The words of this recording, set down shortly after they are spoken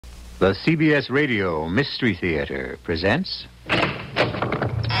The CBS Radio Mystery Theater presents...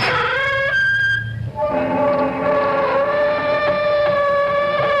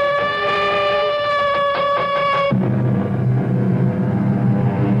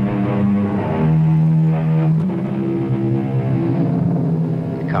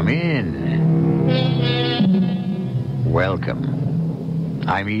 Come in. Welcome.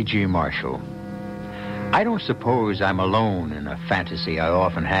 I'm E.G. Marshall. I don't suppose I'm alone in a fantasy I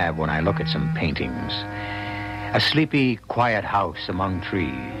often have when I look at some paintings. A sleepy, quiet house among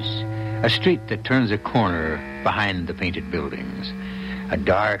trees. A street that turns a corner behind the painted buildings. A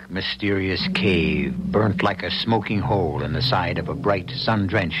dark, mysterious cave burnt like a smoking hole in the side of a bright,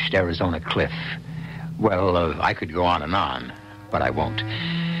 sun-drenched Arizona cliff. Well, I could go on, but I won't.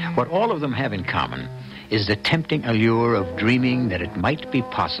 What all of them have in common is the tempting allure of dreaming that it might be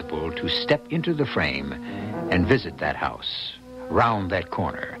possible to step into the frame and visit that house, round that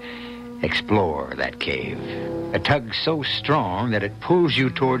corner, explore that cave. A tug so strong that it pulls you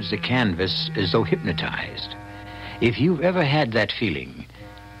towards the canvas as though hypnotized. If you've ever had that feeling,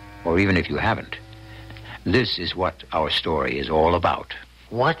 or even if you haven't, this is what our story is all about.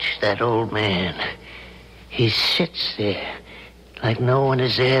 Watch that old man. He sits there like no one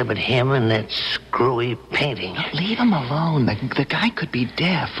is there but him and that screwy painting. Leave him alone. The guy could be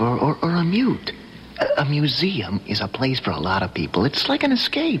deaf or a mute. A museum is a place for a lot of people. It's like an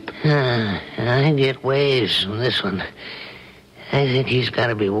escape. I get waves from this one. I think he's got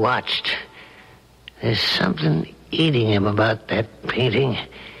to be watched. There's something eating him about that painting,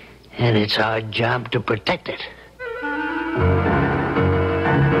 and it's our job to protect it.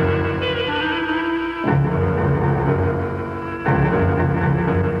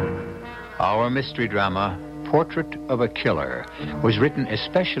 Our mystery drama, Portrait of a Killer, was written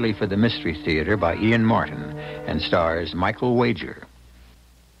especially for the Mystery Theater by Ian Martin and stars Michael Wager.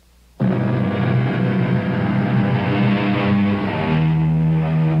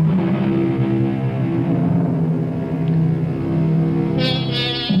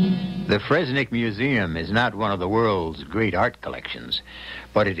 The Fresnick Museum is not one of the world's great art collections,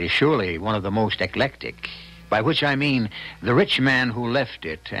 but it is surely one of the most eclectic. By which I mean the rich man who left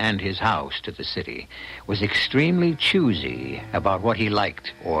it and his house to the city was extremely choosy about what he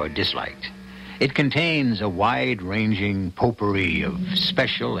liked or disliked. It contains a wide-ranging potpourri of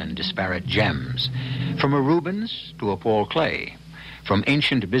special and disparate gems, from a Rubens to a Paul Klee, from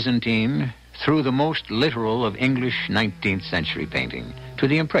ancient Byzantine through the most literal of English 19th century painting to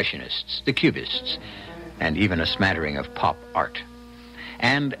the Impressionists, the Cubists, and even a smattering of pop art.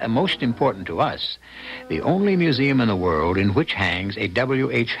 And, most important to us, the only museum in the world in which hangs a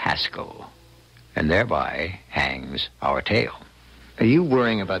W.H. Haskell, and thereby hangs our tale. Are you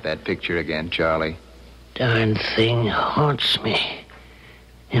worrying about that picture again, Charlie? Darn thing haunts me.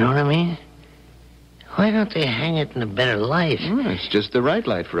 You know what I mean? Why don't they hang it in a better light? It's just the right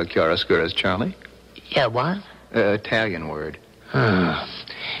light for a chiaroscuro, Charlie. Yeah, what? Italian word. Oh,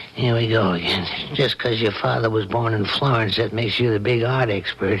 here we go again. Just because your father was born in Florence, that makes you the big art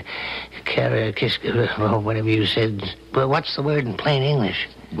expert. Whatever you said. But what's the word in plain English?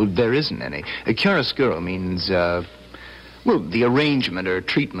 Well, there isn't any. Chiaroscuro means, the arrangement or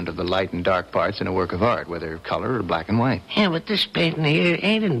treatment of the light and dark parts in a work of art, whether color or black and white. Yeah, but this painting here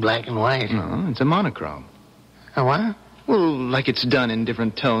ain't in black and white. No, it's a monochrome. A what? Well, like it's done in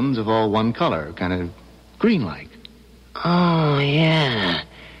different tones of all one color, kind of green-like. Oh, yeah.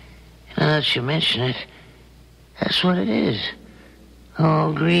 Now that you mention it, that's what it is.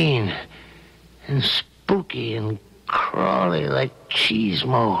 All green and spooky and crawly like cheese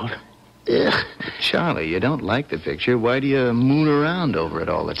mold. Ugh. Charlie, you don't like the picture. Why do you moon around over it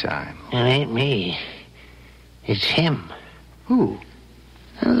all the time? It ain't me. It's him. Who?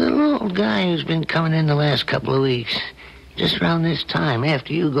 The little old guy who's been coming in the last couple of weeks. Just around this time,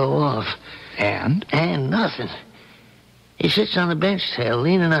 after you go off. And? And nothing. He sits on the bench there,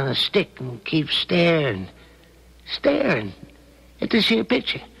 leaning on a stick, and keeps staring at this here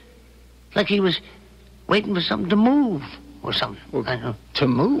picture. Like he was waiting for something to move or something. Well, I know. To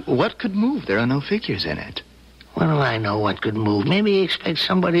move? What could move? There are no figures in it. What do I know what could move? Maybe he expects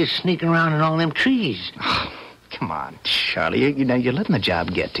somebody sneaking around in all them trees. Oh, come on, Charlie. You're letting the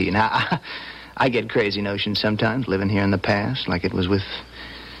job get to you. Now, I get crazy notions sometimes, living here in the past, like it was with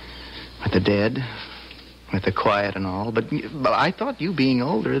the dead. With the quiet and all, but I thought you being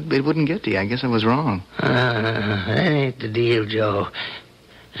older, it wouldn't get to you. I guess I was wrong. That ain't the deal, Joe.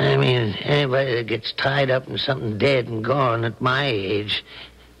 I mean, anybody that gets tied up in something dead and gone at my age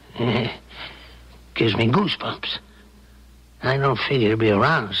gives me goosebumps. I don't figure to be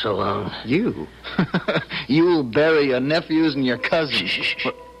around so long. You? You'll bury your nephews and your cousins. Shh.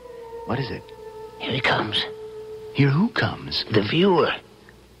 What is it? Here he comes. Here who comes? The viewer.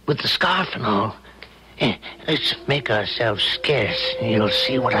 With the scarf and all. Let's make ourselves scarce, and you'll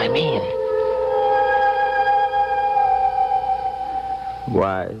see what I mean.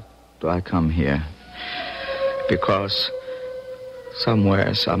 Why do I come here? Because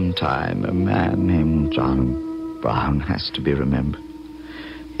somewhere, sometime, a man named John Brown has to be remembered.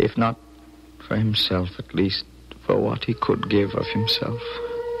 If not for himself, at least for what he could give of himself.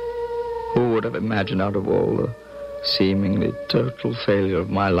 Who would have imagined out of all the seemingly total failure of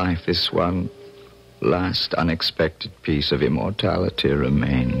my life, this one last unexpected piece of immortality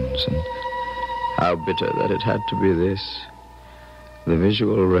remains, and how bitter that it had to be this, the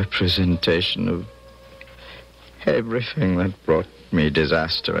visual representation of everything that brought me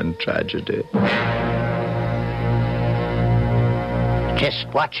disaster and tragedy. Just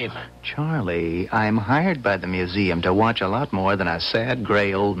watch him. Charlie, I'm hired by the museum to watch a lot more than a sad,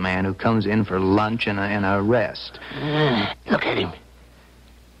 gray old man who comes in for lunch and a rest. Look at him.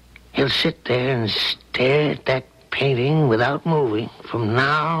 He'll sit there and stare at that painting without moving from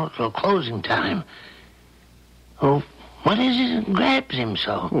now till closing time. Oh, what is it that grabs him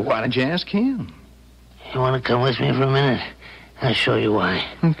so? Well, why don't you ask him? You want to come with me for a minute? I'll show you why.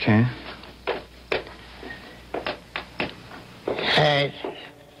 Okay.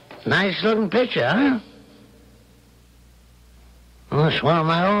 Nice-looking picture, huh? Well, it's one of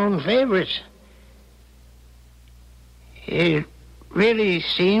my own favorites. It really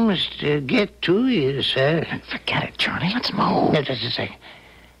seems to get to you, sir. Forget it, Charlie. Let's move. No, just a second.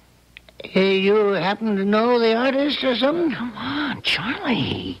 You happen to know the artist or something? Come on,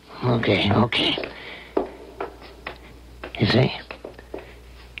 Charlie. Okay. You see?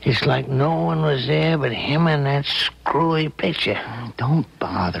 It's like no one was there but him and that screwy picture. Oh, don't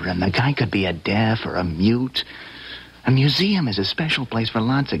bother him. The guy could be a deaf or a mute. A museum is a special place for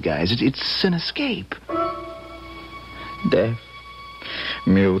lots of guys. It's an escape. Deaf,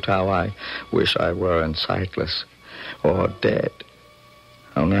 mute, how I wish I were, and sightless, or dead.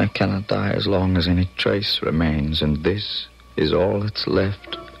 Only I cannot die as long as any trace remains, and this is all that's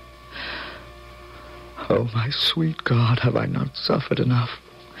left. Oh, my sweet God, have I not suffered enough?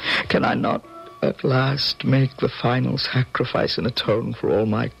 Can I not at last make the final sacrifice and atone for all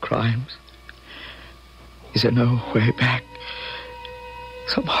my crimes? Is there no way back?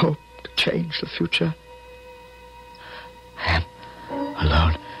 Some hope to change the future? I am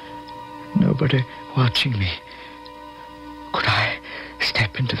alone. Nobody watching me. Could I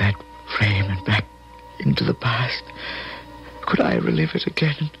step into that frame and back into the past? Could I relive it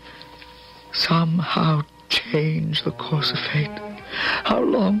again and somehow change the course of fate? How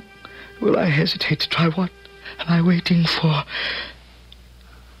long will I hesitate to try? What am I waiting for?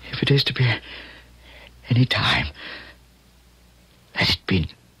 If it is to be any time, let it be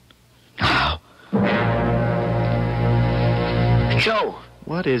now. Joe.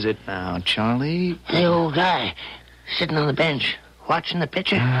 What is it now, Charlie? The old guy sitting on the bench watching the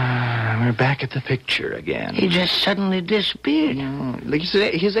picture. We're back at the picture again. He just suddenly disappeared. Look,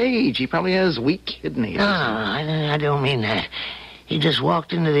 his age. He probably has weak kidneys. No, I don't mean that. He just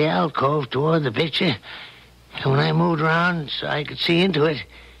walked into the alcove toward the picture, and when I moved around so I could see into it,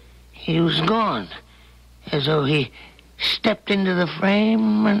 he was gone. As though he stepped into the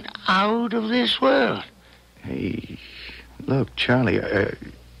frame and out of this world. Hey, look, Charlie, are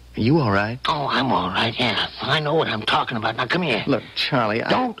you all right? Oh, I'm all right, yeah. I know what I'm talking about. Now, come here. Look, Charlie,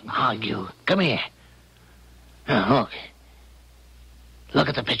 Don't argue. Come here. Now, look. Look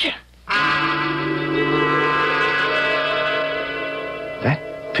at the picture. That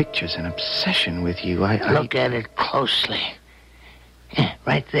picture's an obsession with you. Look at it closely. Yeah,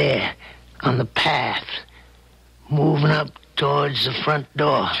 right there, on the path, moving up towards the front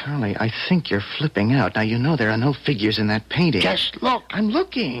door. Charlie, I think you're flipping out. Now, you know there are no figures in that painting. Just look. I'm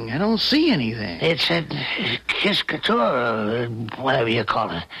looking. I don't see anything. It's a kiss couture, or whatever you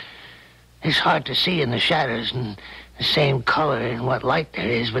call it. It's hard to see in the shadows and the same color in what light there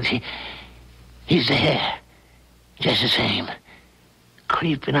is, but he's there. Just the same.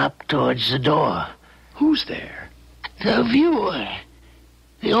 Creeping up towards the door. Who's there? The viewer.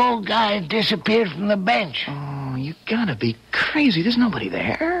 The old guy disappeared from the bench. Oh, you gotta be crazy. There's nobody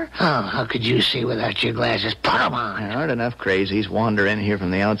there. Oh, how could you see without your glasses? Put them on. There aren't enough crazies wander in here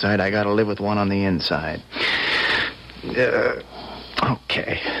from the outside. I gotta live with one on the inside.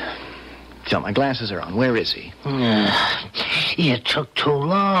 Okay. So my glasses are on. Where is he? It took too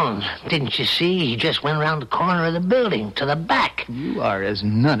long. Didn't you see? He just went around the corner of the building to the back. You are as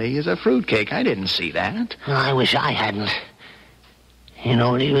nutty as a fruitcake. I didn't see that. Well, I wish I hadn't. You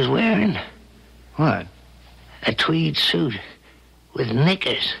know what he was wearing? What? A tweed suit with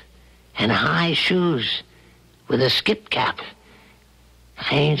knickers. and high shoes with a skip cap.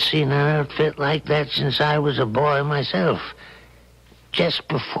 I ain't seen an outfit like that since I was a boy myself, just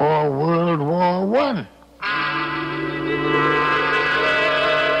before World War I.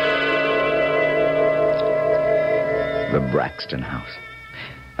 The Braxton House.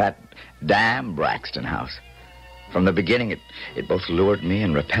 That damn Braxton House. From the beginning, it both lured me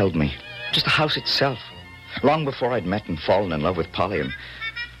and repelled me. Just the house itself. Long before I'd met and fallen in love with Polly and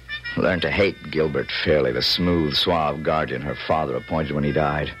learned to hate Gilbert Fairley, the smooth, suave guardian her father appointed when he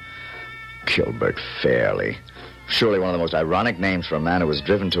died. Gilbert Fairley. Surely one of the most ironic names for a man who was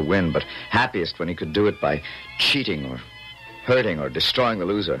driven to win, but happiest when he could do it by cheating or hurting or destroying the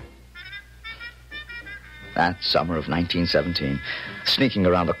loser. That summer of 1917, sneaking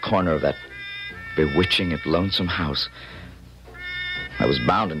around the corner of that bewitching yet lonesome house, I was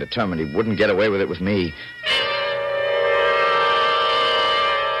bound and determined he wouldn't get away with it with me.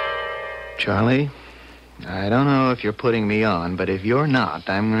 Charlie, I don't know if you're putting me on, but if you're not,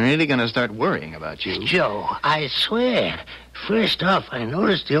 I'm really going to start worrying about you. Joe, I swear, first off, I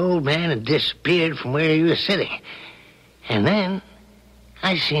noticed the old man had disappeared from where he was sitting. And then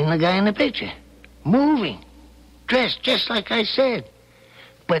I seen the guy in the picture, moving, dressed just like I said.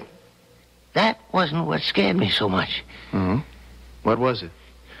 But that wasn't what scared me so much. Mm-hmm. What was it?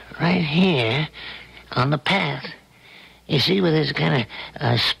 Right here on the path. You see where there's kind of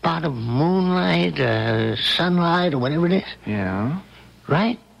a spot of moonlight, sunlight, or whatever it is? Yeah?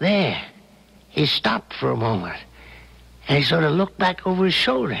 Right there. He stopped for a moment, and he sort of looked back over his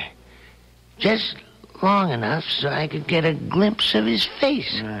shoulder. Just long enough so I could get a glimpse of his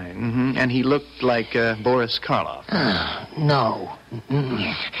face. Right, mm-hmm. And he looked like Boris Karloff. No.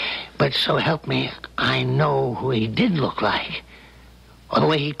 Mm-mm. But so help me, I know who he did look like. Or the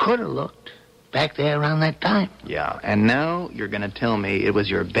way he could have looked back there around that time. Yeah, and now you're going to tell me it was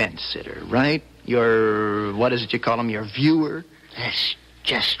your bench sitter, right? Your, what is it you call him, your viewer? That's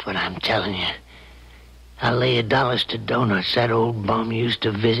just what I'm telling you. I'll lay $1 to donuts that old bum used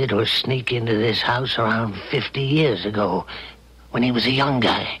to visit or sneak into this house around 50 years ago when he was a young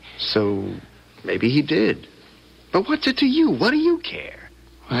guy. So maybe he did. But what's it to you? What do you care?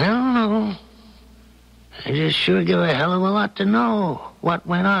 I don't know. I just sure give a hell of a lot to know what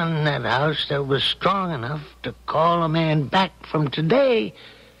went on in that house that was strong enough to call a man back from today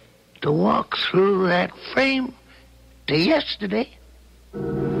to walk through that frame to yesterday.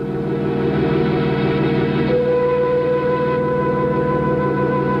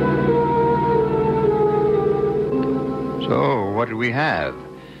 So, what do we have?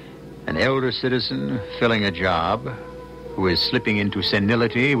 An elder citizen filling a job who is slipping into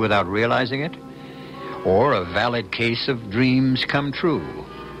senility without realizing it? Or a valid case of dreams come true?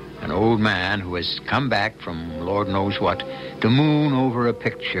 An old man who has come back from Lord knows what to moon over a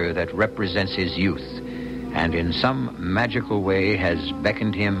picture that represents his youth and in some magical way has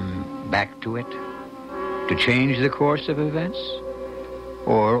beckoned him back to it? To change the course of events?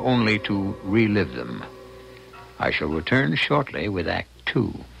 Or only to relive them? I shall return shortly with Act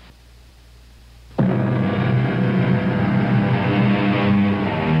 2.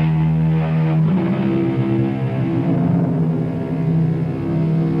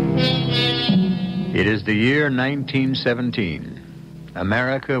 It is the year 1917.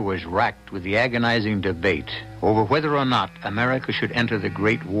 America was racked with the agonizing debate over whether or not America should enter the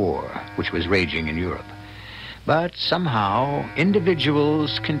Great War, which was raging in Europe. But somehow,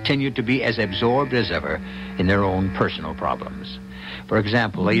 individuals continued to be as absorbed as ever in their own personal problems. For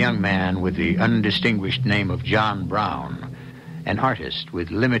example, a young man with the undistinguished name of John Brown, an artist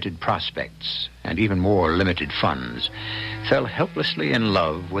with limited prospects and even more limited funds, fell helplessly in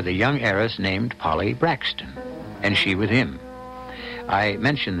love with a young heiress named Polly Braxton, and she with him. I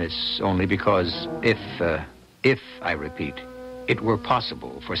mention this only because if, I repeat, it were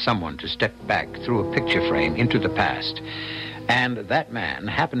possible for someone to step back through a picture frame into the past, and that man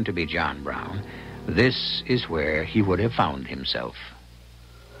happened to be John Brown, this is where he would have found himself.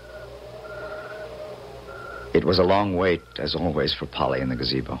 It was a long wait, as always, for Polly in the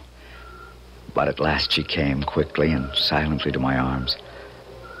gazebo. But at last she came quickly and silently to my arms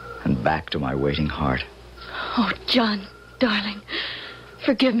and back to my waiting heart. Oh, John, darling,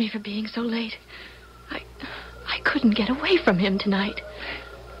 forgive me for being so late. I couldn't get away from him tonight.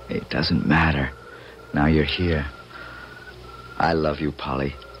 It doesn't matter. Now you're here. I love you,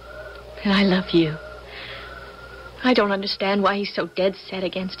 Polly. And I love you. I don't understand why he's so dead set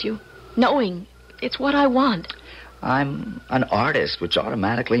against you, knowing it's what I want. I'm an artist, which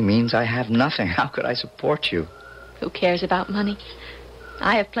automatically means I have nothing. How could I support you? Who cares about money?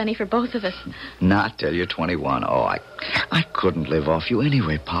 I have plenty for both of us. Not till you're 21. Oh, I couldn't live off you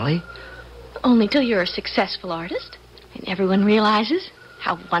anyway, Polly. Only till you're a successful artist and everyone realizes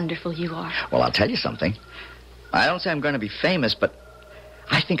how wonderful you are. Well, I'll tell you something. I don't say I'm going to be famous, but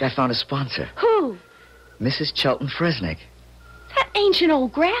I think I found a sponsor. Who? Mrs. Chelton Fresnick. That ancient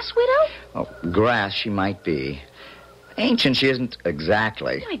old grass widow? Oh, grass she might be. Ancient she isn't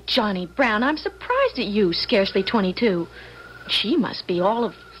exactly. Why, Johnny Brown, I'm surprised at you, scarcely 22. She must be all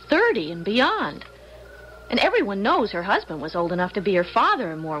of 30 and beyond. And everyone knows her husband was old enough to be her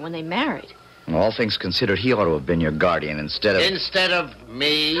father or more when they married. All things considered, he ought to have been your guardian instead of... Instead of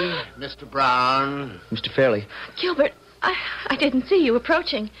me, Mr. Brown. Mr. Fairley. Gilbert, I didn't see you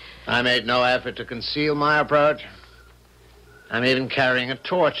approaching. I made no effort to conceal my approach. I'm even carrying a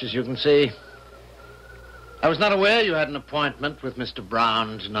torch, as you can see. I was not aware you had an appointment with Mr.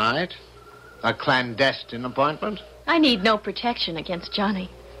 Brown tonight. A clandestine appointment. I need no protection against Johnny.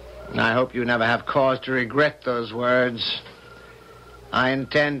 I hope you never have cause to regret those words. I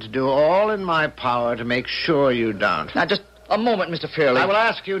intend to do all in my power to make sure you don't. Now, just a moment, Mr. Fairley. I will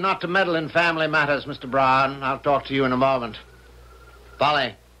ask you not to meddle in family matters, Mr. Brown. I'll talk to you in a moment.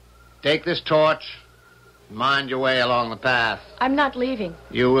 Polly, take this torch and mind your way along the path. I'm not leaving.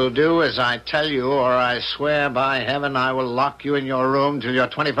 You will do as I tell you, or I swear by heaven I will lock you in your room till your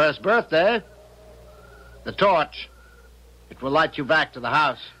 21st birthday. The torch, it will light you back to the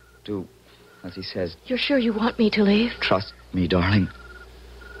house. Do as he says. You're sure you want me to leave? Trust me, darling.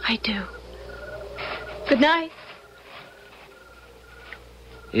 I do. Good night.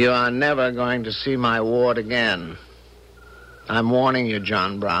 You are never going to see my ward again. I'm warning you,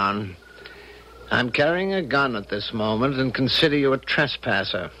 John Brown. I'm carrying a gun at this moment and consider you a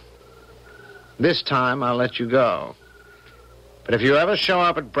trespasser. This time I'll let you go. But if you ever show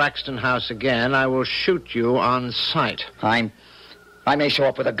up at Braxton House again, I will shoot you on sight. I may show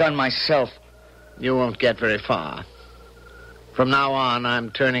up with a gun myself. You won't get very far. From now on, I'm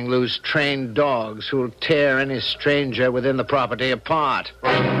turning loose trained dogs who'll tear any stranger within the property apart.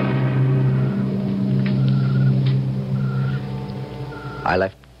 I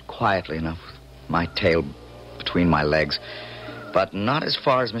left quietly enough, my tail between my legs, but not as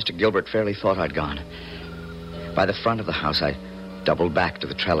far as Mr. Gilbert Fairley thought I'd gone. By the front of the house, I doubled back to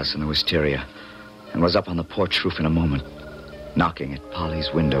the trellis in the wisteria and was up on the porch roof in a moment, knocking at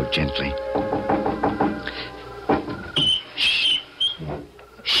Polly's window gently.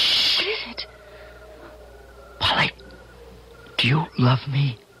 What is it? Polly, do you love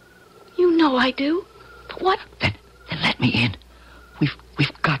me? You know I do. But what? Then let me in.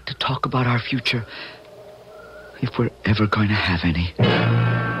 We've got to talk about our future, if we're ever going to have any.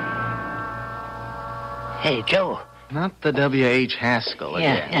 Hey, Joe. Not the W.H. Haskell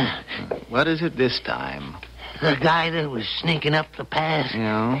again. Yeah. What is it this time? The guy that was sneaking up the path.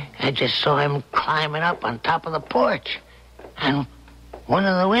 Yeah? I just saw him climbing up on top of the porch. And one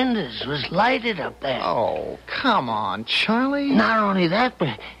of the windows was lighted up there. Oh, come on, Charlie. Not only that,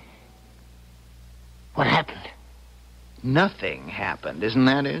 but... What happened? Nothing happened, isn't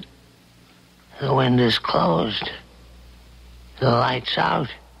that it? The window's closed. The light's out.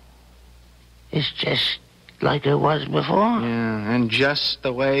 It's just like it was before. Yeah, and just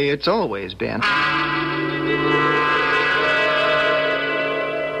the way it's always been.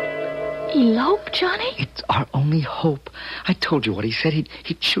 Elope, Johnny? It's our only hope. I told you what he said.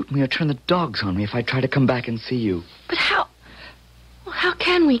 He'd shoot me or turn the dogs on me if I tried to come back and see you. But how... Well, how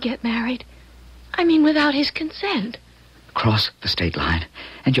can we get married? I mean, without his consent. Cross the state line.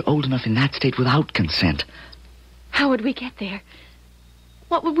 And you're old enough in that state without consent. How would we get there?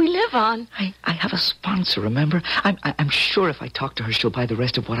 What would we live on? I have a sponsor, remember? I'm sure if I talk to her, she'll buy the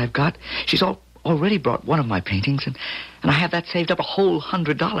rest of what I've got. She's already brought one of my paintings, and I have that saved up, a whole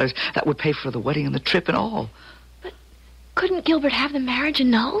 $100. That would pay for the wedding and the trip and all. But couldn't Gilbert have the marriage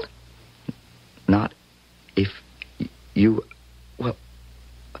annulled? Not if you... Well,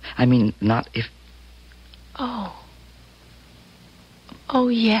 I mean, not if... Oh. Oh,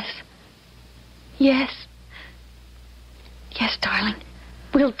 yes. Yes. Yes, darling.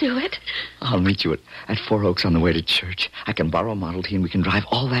 We'll do it. I'll meet you at Four Oaks on the way to church. I can borrow a Model T and we can drive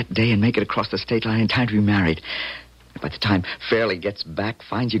all that day and make it across the state line in time to be married. By the time Fairley gets back,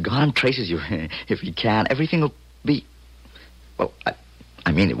 finds you gone, traces you, if he can, everything will be... Well,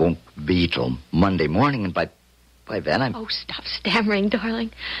 I mean, it won't be till Monday morning, and by then I'm... Oh, stop stammering,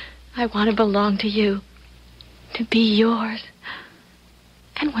 darling. I want to belong to you. To be yours.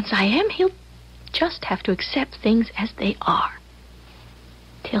 And once I am, he'll just have to accept things as they are.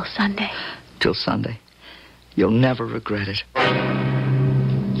 Till Sunday. Till Sunday. You'll never regret it.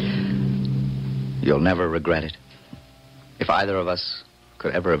 You'll never regret it. If either of us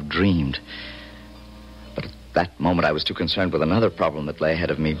could ever have dreamed. But at that moment, I was too concerned with another problem that lay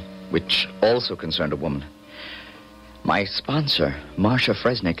ahead of me, which also concerned a woman. My sponsor, Marcia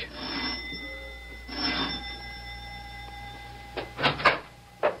Fresnick.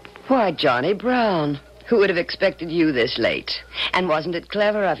 Why, Johnny Brown, who would have expected you this late? And wasn't it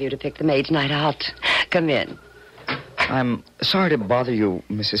clever of you to pick the maid's night out? Come in. I'm sorry to bother you,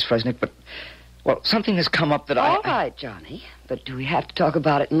 Mrs. Fresnick, but, well, something has come up that All right, Johnny, but do we have to talk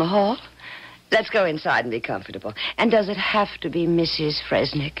about it in the hall? Let's go inside and be comfortable. And does it have to be Mrs.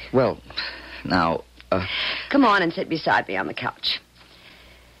 Fresnick? Well, now, Come on and sit beside me on the couch.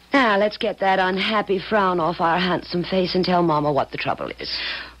 Now, let's get that unhappy frown off our handsome face and tell Mama what the trouble is.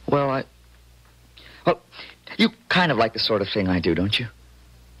 Well, you kind of like the sort of thing I do, don't you?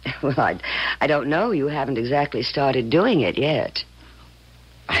 Well, I don't know. You haven't exactly started doing it yet.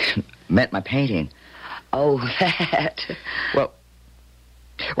 I meant my painting. Oh, that. Well,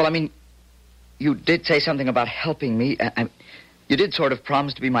 I mean, you did say something about helping me. You did sort of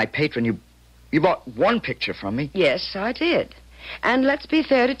promise to be my patron. You bought one picture from me. Yes, I did. And let's be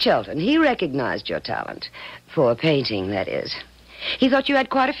fair to Chelton. He recognized your talent. For painting, that is. He thought you had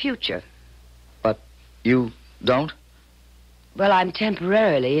quite a future. But you don't? Well, I'm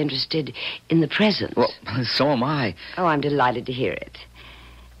temporarily interested in the present. Well, so am I. Oh, I'm delighted to hear it.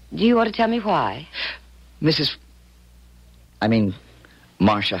 Do you want to tell me why?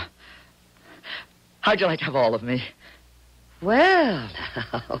 Marcia. How'd you like to have all of me? Well,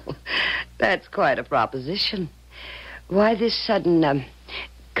 now, that's quite a proposition. Why this sudden,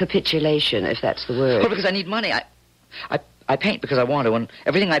 capitulation, if that's the word? Well, because I need money. I paint because I want to, and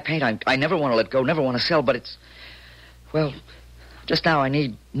everything I paint, I never want to let go, never want to sell, but it's... Well, just now I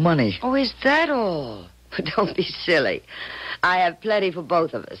need money. Oh, is that all? Don't be silly. I have plenty for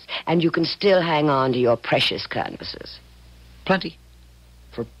both of us, and you can still hang on to your precious canvases. Plenty?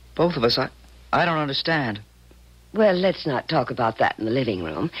 For both of us? I don't understand. Well, let's not talk about that in the living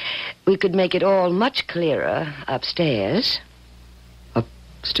room. We could make it all much clearer upstairs.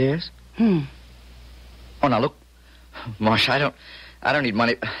 Upstairs? Oh, now, look, Marcia, I don't need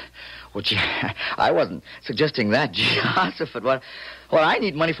money. Well, gee, I wasn't suggesting that, Joseph. What I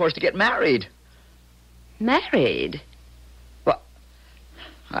need money for is to get married. Married? Well,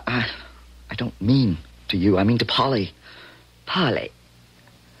 I don't mean to you. I mean to Polly. Polly?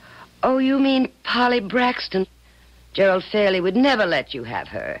 Oh, you mean Polly Braxton? Gerald Fairley would never let you have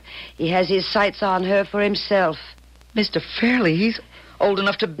her. He has his sights on her for himself. Mr. Fairley, he's old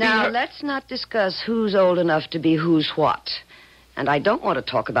enough to be... Now, let's not discuss who's old enough to be who's what. And I don't want to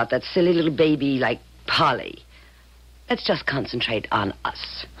talk about that silly little baby like Polly. Let's just concentrate on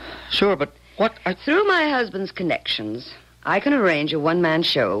us. Sure, but what... Through my husband's connections, I can arrange a one-man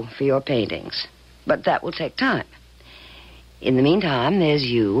show for your paintings. But that will take time. In the meantime, there's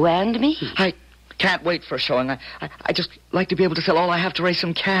you and me. I can't wait for a showing. I just like to be able to sell all I have to raise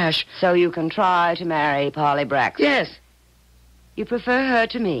some cash. So you can try to marry Polly Braxton? Yes. You prefer her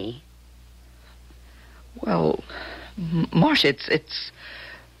to me? Well, Marcia, it's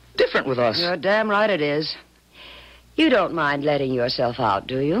different with us. You're damn right it is. You don't mind letting yourself out,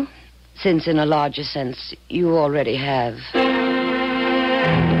 do you? Since in a larger sense, you already have.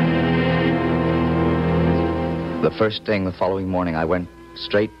 The first thing the following morning, I went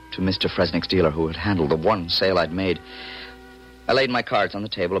straight to Mr. Fresnick's dealer, who had handled the one sale I'd made. I laid my cards on the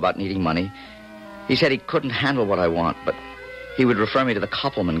table about needing money. He said he couldn't handle what I want, but he would refer me to the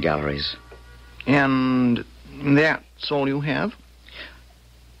Koppelman galleries. And that's all you have?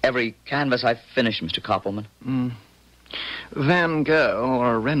 Every canvas I've finished, Mr. Koppelman. Van Gogh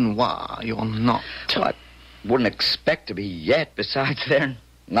or Renoir, you're not. Well, I wouldn't expect to be yet. Besides, they're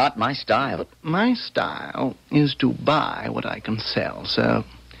not my style. But my style is to buy what I can sell, so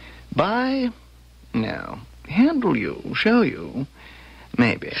buy? No. Handle you, show you,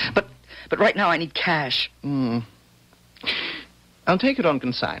 maybe. But right now I need cash. I'll take it on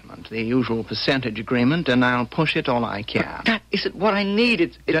consignment, the usual percentage agreement, and I'll push it all I can. But that isn't what I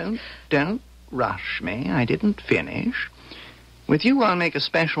need. Don't rush me. I didn't finish. With you, I'll make a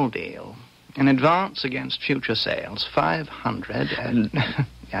special deal. An advance against future sales, $500, and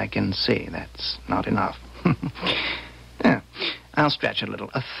I can see that's not enough. Yeah, I'll stretch a little.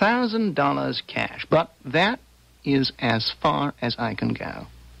 $1,000 cash, but that is as far as I can go.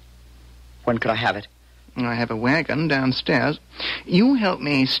 When could I have it? I have a wagon downstairs. You help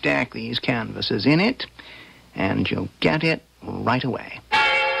me stack these canvases in it, and you'll get it right away.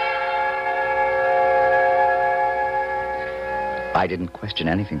 I didn't question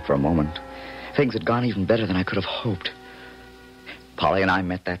anything for a moment. Things had gone even better than I could have hoped. Polly and I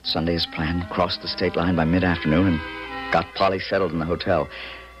met that Sunday as planned, crossed the state line by mid-afternoon, and got Polly settled in the hotel.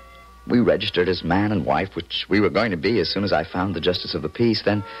 We registered as man and wife, which we were going to be as soon as I found the justice of the peace.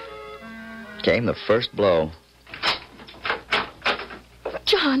 Then came the first blow.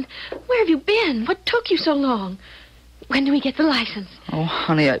 John, where have you been? What took you so long? When do we get the license? Oh,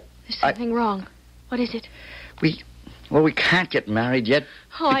 honey, There's something wrong. What is it? We can't get married yet.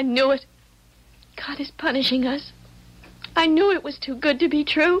 Oh, I knew it. God is punishing us. I knew it was too good to be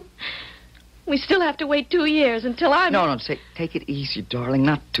true. We still have to wait 2 years until I'm... No, take it easy, darling.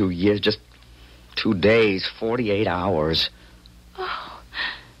 Not 2 years, just 2 days, 48 hours. Oh,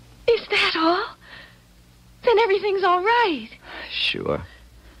 is that all? Then everything's all right. Sure.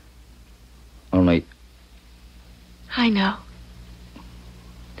 Only... I know.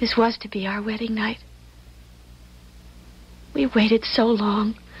 This was to be our wedding night. We waited so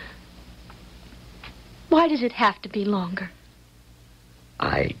long. Why does it have to be longer?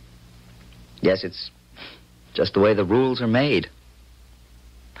 I guess it's just the way the rules are made.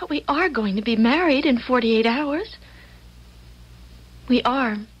 But we are going to be married in 48 hours. We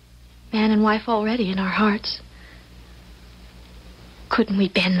are man and wife already in our hearts. Couldn't we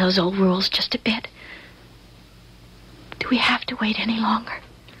bend those old rules just a bit? Do we have to wait any longer?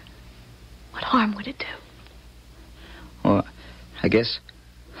 What harm would it do? Well, I guess,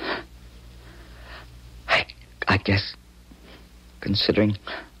 considering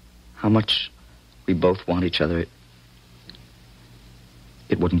how much we both want each other,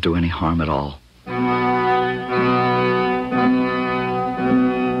 it wouldn't do any harm at all.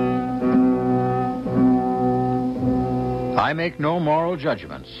 I make no moral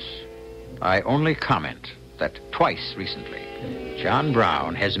judgments. I only comment that twice recently, John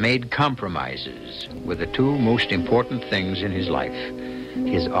Brown has made compromises with the two most important things in his life,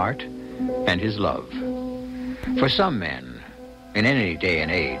 his art and his love. For some men, in any day and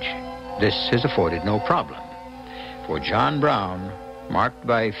age, this has afforded no problem. For John Brown, marked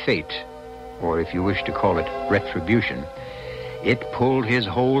by fate, or if you wish to call it retribution, it pulled his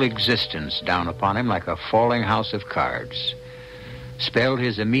whole existence down upon him like a falling house of cards, spelled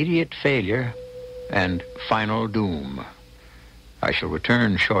his immediate failure and final doom. I shall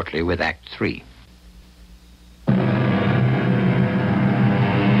return shortly with Act 3.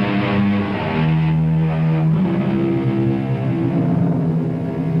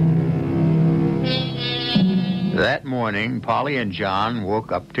 That morning, Polly and John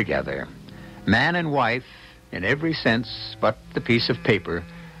woke up together. Man and wife in every sense but the piece of paper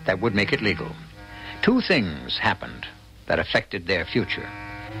that would make it legal. Two things happened that affected their future.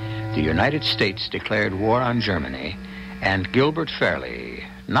 The United States declared war on Germany, and Gilbert Fairley,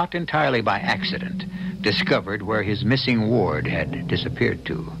 not entirely by accident, discovered where his missing ward had disappeared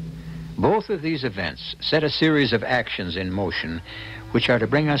to. Both of these events set a series of actions in motion which are to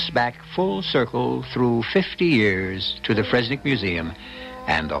bring us back full circle through 50 years to the Fresnick Museum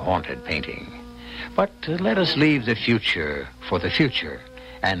and the haunted painting. But let us leave the future for the future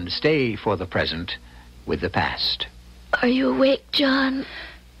and stay for the present with the past. Are you awake, John?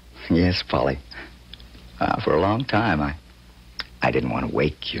 Yes, Polly. For a long time, I didn't want to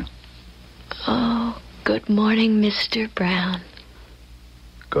wake you. Oh, good morning, Mr. Brown.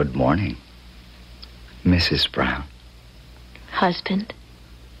 Good morning, Mrs. Brown. Husband.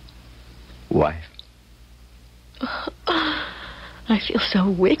 Wife. I feel so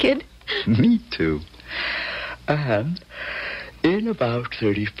wicked. Me too. And in about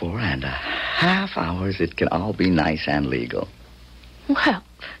 34.5 hours, it can all be nice and legal. Well,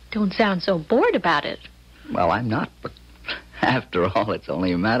 don't sound so bored about it. Well, I'm not, but after all, it's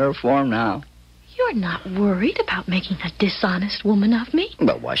only a matter of form now. You're not worried about making a dishonest woman of me?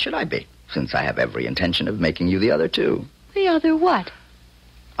 Well, why should I be, since I have every intention of making you the other two? The other what?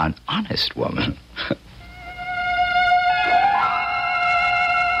 An honest woman.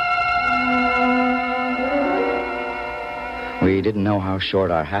 We didn't know how short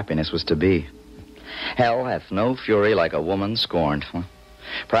our happiness was to be. Hell hath no fury like a woman scorned.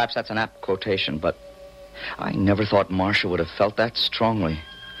 Perhaps that's an apt quotation, but I never thought Marcia would have felt that strongly.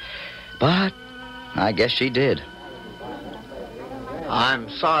 But I guess she did. I'm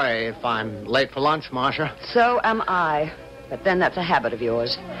sorry if I'm late for lunch, Marcia. So am I. But then that's a habit of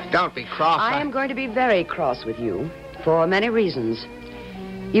yours. Don't be cross. I am going to be very cross with you for many reasons.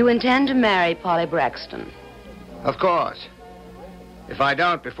 You intend to marry Polly Braxton. Of course. If I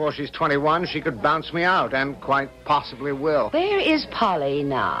don't before she's 21, she could bounce me out, and quite possibly will. Where is Polly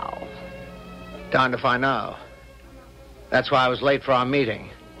now? Darned if I know. That's why I was late for our meeting.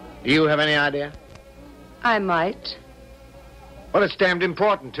 Do you have any idea? I might. Well, it's damned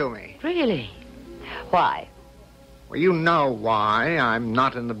important to me. Really? Why? Well, you know why. I'm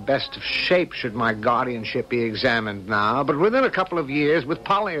not in the best of shape should my guardianship be examined now. But within a couple of years, with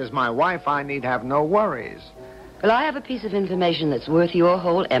Polly as my wife, I need have no worries. Well, I have a piece of information that's worth your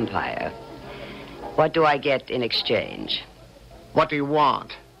whole empire. What do I get in exchange? What do you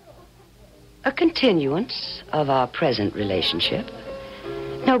want? A continuance of our present relationship.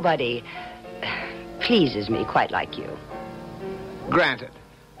 Nobody pleases me quite like you. Granted.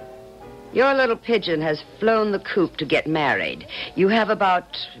 Your little pigeon has flown the coop to get married. You have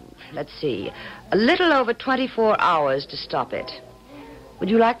about, let's see, a little over 24 hours to stop it. Would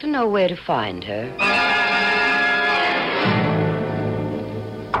you like to know where to find her?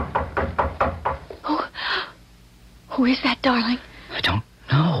 Who is that, darling? I don't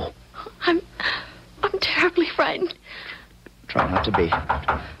know. I'm terribly frightened. Try not to be.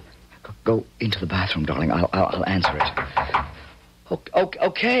 Go into the bathroom, darling. I'll answer it.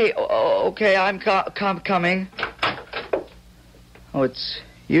 Okay, I'm coming. Oh, it's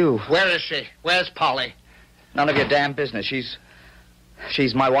you. Where is she? Where's Polly? None of your damn business.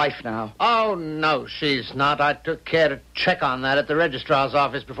 She's my wife now. Oh, no, she's not. I took care to check on that at the registrar's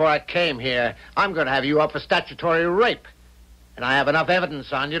office before I came here. I'm going to have you up for statutory rape. And I have enough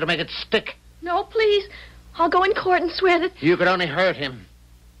evidence on you to make it stick. No, please. I'll go in court and swear that... You could only hurt him.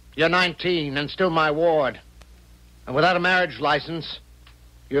 You're 19 and still my ward. And without a marriage license,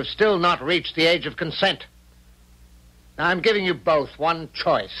 you have still not reached the age of consent. Now, I'm giving you both one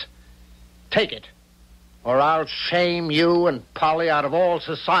choice. Take it, or I'll shame you and Polly out of all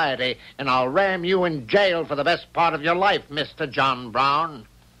society, and I'll ram you in jail for the best part of your life, Mr. John Brown.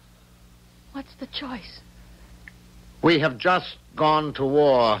 What's the choice? We have just gone to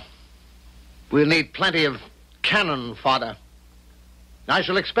war. We'll need plenty of cannon fodder. I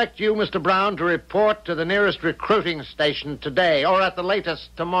shall expect you, Mr. Brown, to report to the nearest recruiting station today, or at the latest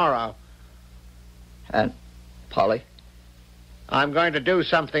tomorrow. And Polly? I'm going to do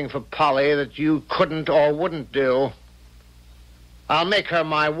something for Polly that you couldn't or wouldn't do. I'll make her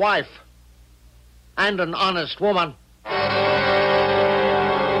my wife. And an honest woman.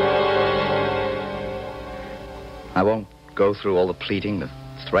 I won't go through all the pleading, the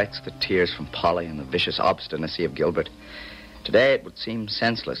threats, the tears from Polly, and the vicious obstinacy of Gilbert. Today, it would seem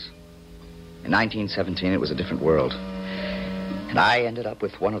senseless. In 1917, it was a different world. And I ended up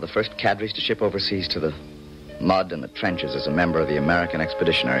with one of the first cadres to ship overseas to the mud and the trenches as a member of the American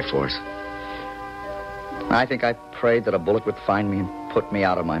Expeditionary Force. I think I prayed that a bullet would find me and put me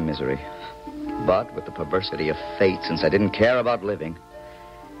out of my misery. But with the perversity of fate, since I didn't care about living,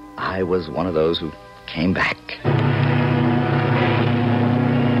 I was one of those who came back.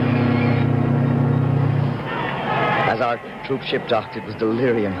 As our troop ship docked, it was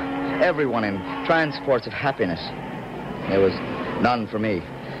delirium. Everyone in transports of happiness. There was none for me.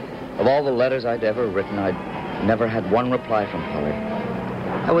 Of all the letters I'd ever written, I'd never had one reply from Polly.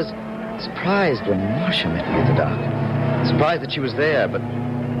 I was surprised when Marcia met me at the dock. Surprised that she was there, but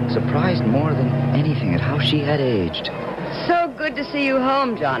surprised more than anything at how she had aged. So good to see you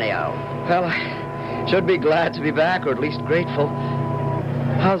home, Johnny-O. Well, I should be glad to be back, or at least grateful.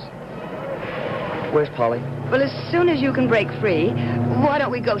 Where's Polly? Well, as soon as you can break free, why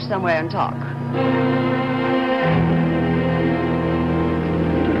don't we go somewhere and talk?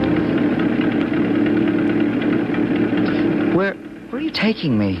 Where are you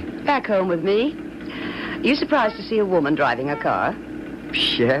taking me? Back home with me. Are you surprised to see a woman driving a car?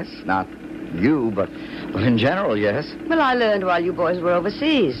 Yes, not you, but in general, yes. Well, I learned while you boys were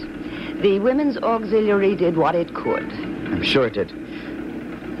overseas. The Women's Auxiliary did what it could. I'm sure it did.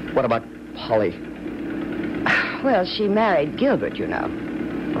 What about Polly? Well, she married Gilbert, you know.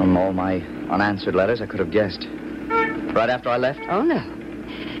 From all my unanswered letters, I could have guessed. Right after I left? Oh, no.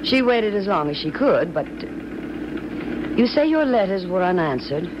 She waited as long as she could, but... You say your letters were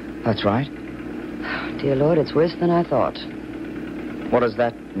unanswered? That's right. Oh, dear Lord, it's worse than I thought. What does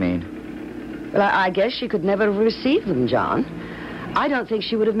that mean? Well, I guess she could never have received them, John. I don't think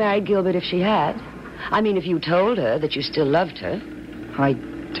she would have married Gilbert if she had. I mean, if you told her that you still loved her. I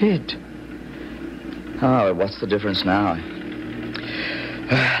did. Oh, what's the difference now?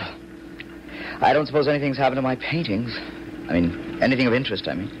 I don't suppose anything's happened to my paintings. I mean, anything of interest,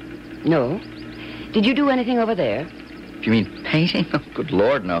 I mean. No. Did you do anything over there? Do you mean painting? Oh, good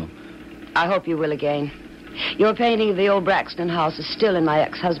Lord, no. I hope you will again. Your painting of the old Braxton house is still in my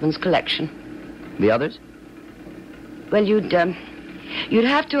ex-husband's collection. The others? Well, you'd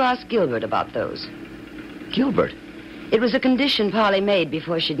have to ask Gilbert about those. Gilbert? It was a condition Polly made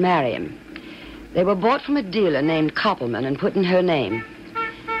before she'd marry him. They were bought from a dealer named Koppelman and put in her name.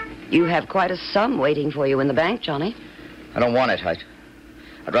 You have quite a sum waiting for you in the bank, Johnny. I don't want it. I'd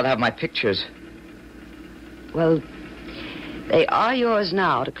rather have my pictures. Well, They are yours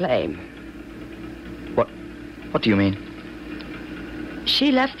now to claim. What do you mean?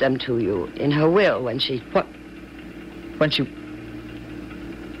 She left them to you in her will when she... What? When she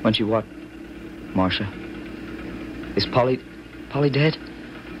what, Marcia? Is Polly dead?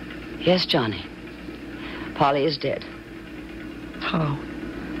 Yes, Johnny. Polly is dead. How?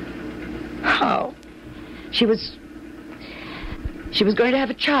 She was going to have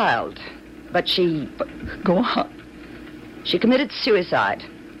a child, but she... Go on. She committed suicide.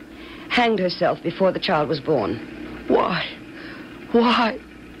 Hanged herself before the child was born. Why?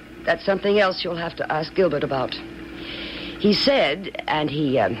 That's something else you'll have to ask Gilbert about. He said, and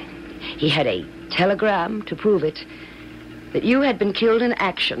he had a telegram to prove it, that you had been killed in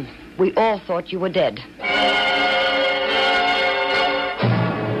action. We all thought you were dead.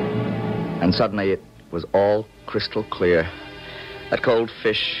 And suddenly it was all crystal clear. That cold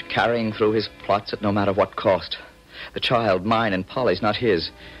fish carrying through his plots at no matter what cost. The child, mine and Polly's, not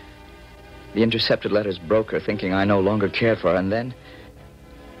his. The intercepted letters broke her, thinking I no longer cared for her. And then,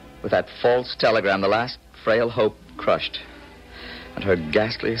 with that false telegram, the last frail hope crushed. And her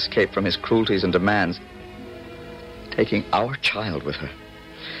ghastly escape from his cruelties and demands, taking our child with her.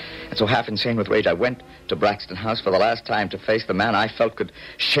 And so, half insane with rage, I went to Braxton House for the last time to face the man I felt could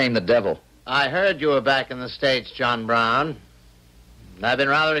shame the devil. I heard you were back in the States, John Brown. I've been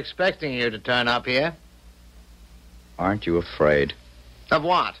rather expecting you to turn up here. Aren't you afraid? Of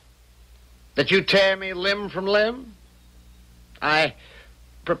what? That you tear me limb from limb? I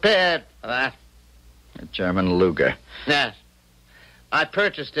prepared for that. A German Luger. Yes. I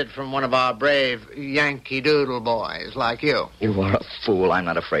purchased it from one of our brave Yankee Doodle boys like you. You are a fool. I'm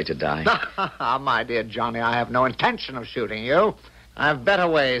not afraid to die. My dear Johnny, I have no intention of shooting you. I have better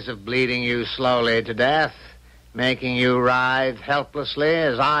ways of bleeding you slowly to death, making you writhe helplessly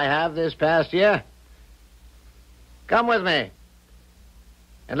as I have this past year. Come with me,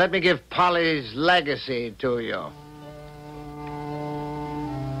 and let me give Polly's legacy to you.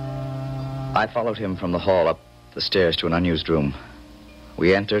 I followed him from the hall up the stairs to an unused room.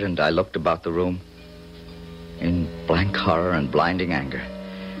 We entered, and I looked about the room in blank horror and blinding anger.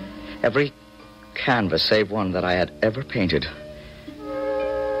 Every canvas, save one that I had ever painted,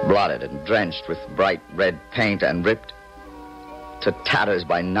 blotted and drenched with bright red paint and ripped to tatters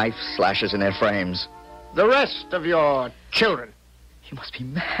by knife slashes in their frames. The rest of your children. You must be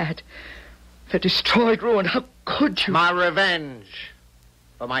mad. They're destroyed, ruined. How could you? My revenge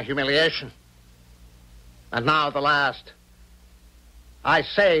for my humiliation. And now the last. I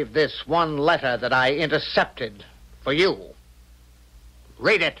saved this one letter that I intercepted for you.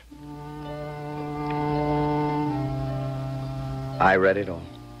 Read it. I read it all.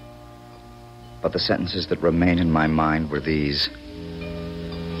 But the sentences that remain in my mind were these.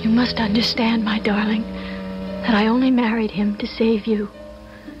 You must understand, my darling, that I only married him to save you.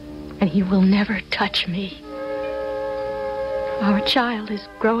 And he will never touch me. Our child is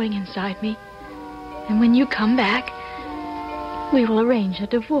growing inside me. And when you come back, we will arrange a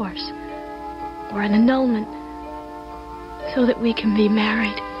divorce or an annulment so that we can be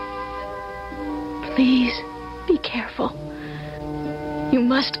married. Please, be careful. You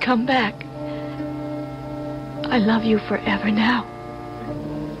must come back. I love you forever now.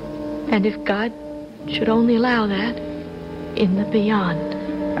 And if God should only allow that, in the beyond.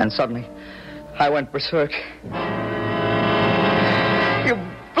 And suddenly, I went berserk. You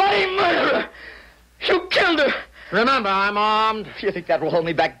bloody murderer! You killed her! Remember, I'm armed. You think that will hold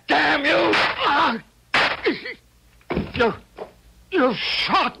me back? Damn you! You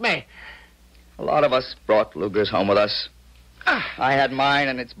shot me. A lot of us brought Lugers home with us. I had mine,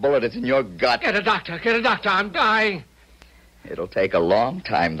 and its bullet is in your gut. Get a doctor. I'm dying. It'll take a long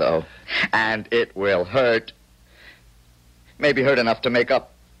time, though. And it will hurt. Maybe hurt enough to make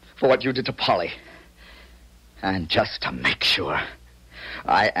up for what you did to Polly. And just to make sure,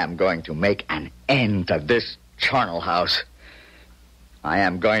 I am going to make an end to this charnel house. I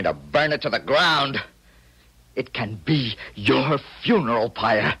am going to burn it to the ground. It can be your funeral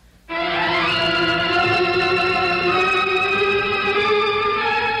pyre.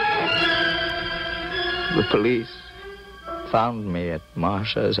 The police found me at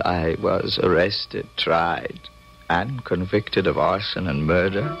Marcia's. I was arrested, tried, and convicted of arson and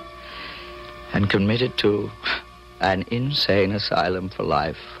murder, and committed to an insane asylum for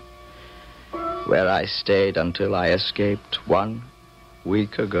life, where I stayed until I escaped 1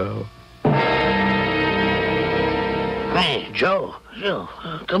 week ago. Hey, Joe,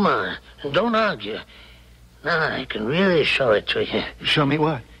 come on. Don't argue. Now I can really show it to you. Show me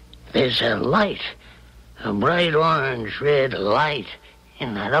what? There's a light, a bright orange-red light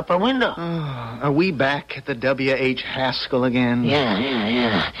In that upper window. Oh, are we back at the W.H. Haskell again?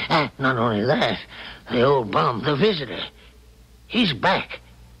 Yeah. Not only that, the old bum, the visitor, he's back,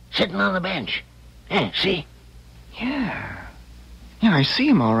 sitting on the bench. Yeah, see? Yeah, I see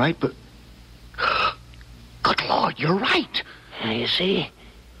him all right, but... Good Lord, you're right. You see?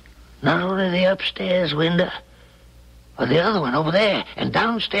 Not only the upstairs window, but the other one over there and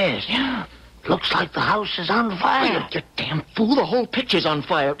downstairs. Yeah. Looks like the house is on fire. You damn fool, the whole picture's on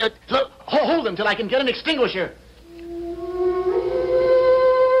fire. Look, hold him till I can get an extinguisher.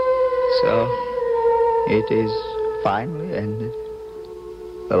 So, it is finally ended.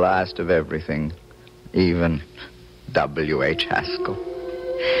 The last of everything, even W.H. Haskell.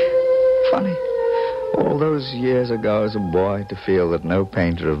 Funny, all those years ago as a boy to feel that no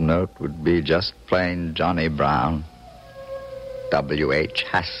painter of note would be just plain Johnny Brown. W.H.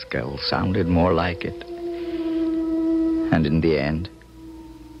 Haskell sounded more like it. And in the end,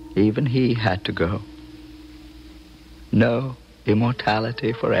 even he had to go. No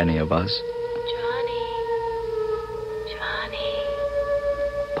immortality for any of us. Johnny.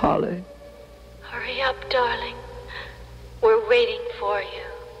 Polly. Hurry up, darling. We're waiting for you.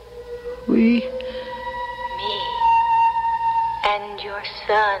 We? Me. And your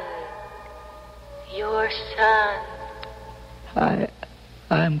son. Your son.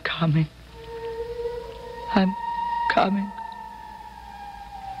 I'm coming. I'm coming.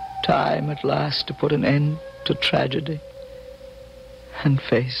 Time at last to put an end to tragedy and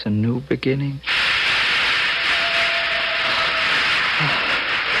face a new beginning.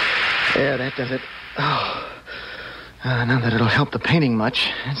 Yeah, that does it. Not that it'll help the painting much.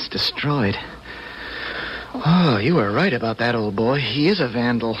 It's destroyed. Oh, you were right about that, old boy. He is a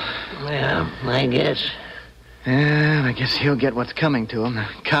vandal. Yeah, I guess. Yeah, I guess he'll get what's coming to him. The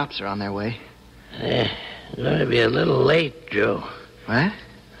cops are on their way. Going to be a little late, Joe. What?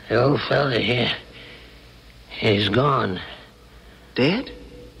 The old fella here, he's gone. Dead?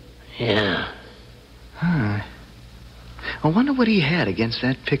 Yeah. Huh. I wonder what he had against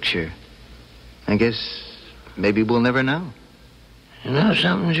that picture. I guess maybe we'll never know. You know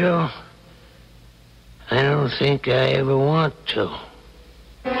something, Joe? I don't think I ever want to.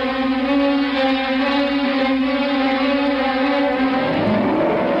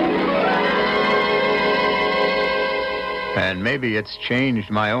 And maybe it's changed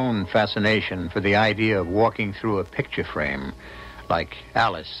my own fascination for the idea of walking through a picture frame, like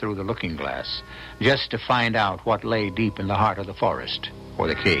Alice through the looking glass, just to find out what lay deep in the heart of the forest, or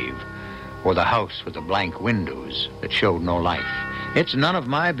the cave, or the house with the blank windows that showed no life. It's none of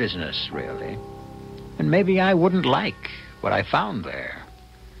my business, really. And maybe I wouldn't like what I found there.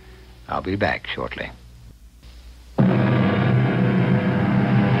 I'll be back shortly.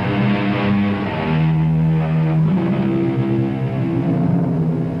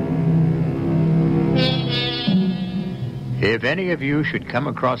 If any of you should come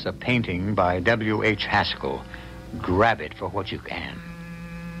across a painting by W.H. Haskell, grab it for what you can,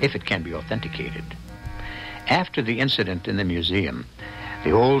 if it can be authenticated. After the incident in the museum,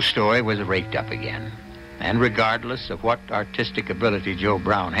 the old story was raked up again. And regardless of what artistic ability Joe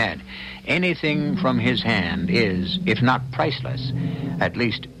Brown had, anything from his hand is, if not priceless, at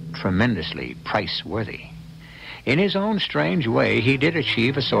least tremendously price-worthy. In his own strange way, he did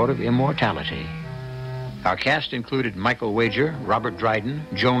achieve a sort of immortality. Our cast included Michael Wager, Robert Dryden,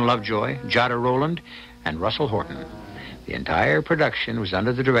 Joan Lovejoy, Jada Rowland, and Russell Horton. The entire production was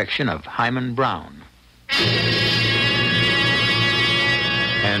under the direction of Hyman Brown.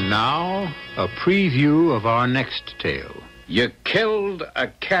 And now, a preview of our next tale. You killed a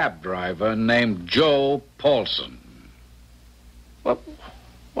cab driver named Joe Paulson. What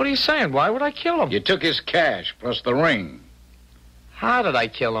are you saying? Why would I kill him? You took his cash plus the ring. How did I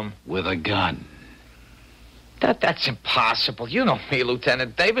kill him? With a gun. That's impossible. You know me,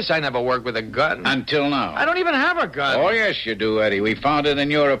 Lieutenant Davis. I never worked with a gun. Until now. I don't even have a gun. Oh, yes, you do, Eddie. We found it in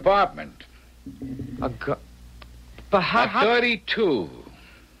your apartment. A gun? But how... A 32.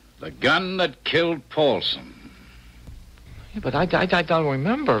 The gun that killed Paulson. Yeah, but I don't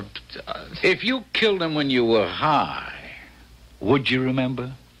remember. If you killed him when you were high, would you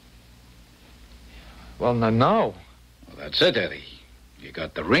remember? Well, no. Well, that's it, Eddie. You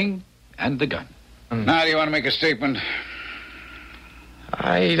got the ring and the gun. Now, do you want to make a statement?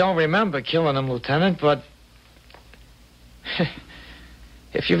 I don't remember killing him, Lieutenant, but...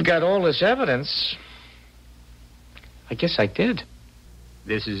 if you've got all this evidence, I guess I did.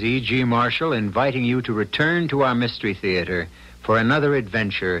 This is E.G. Marshall inviting you to return to our Mystery Theater for another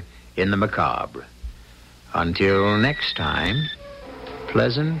adventure in the macabre. Until next time,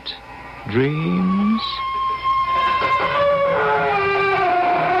 pleasant dreams.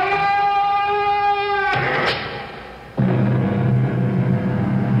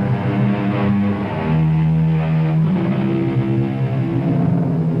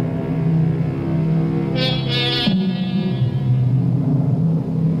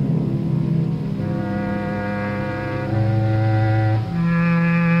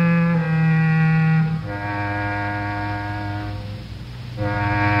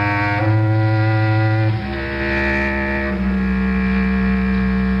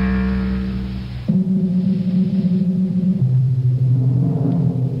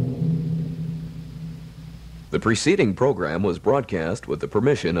 The preceding program was broadcast with the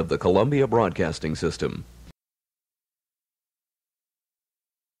permission of the Columbia Broadcasting System.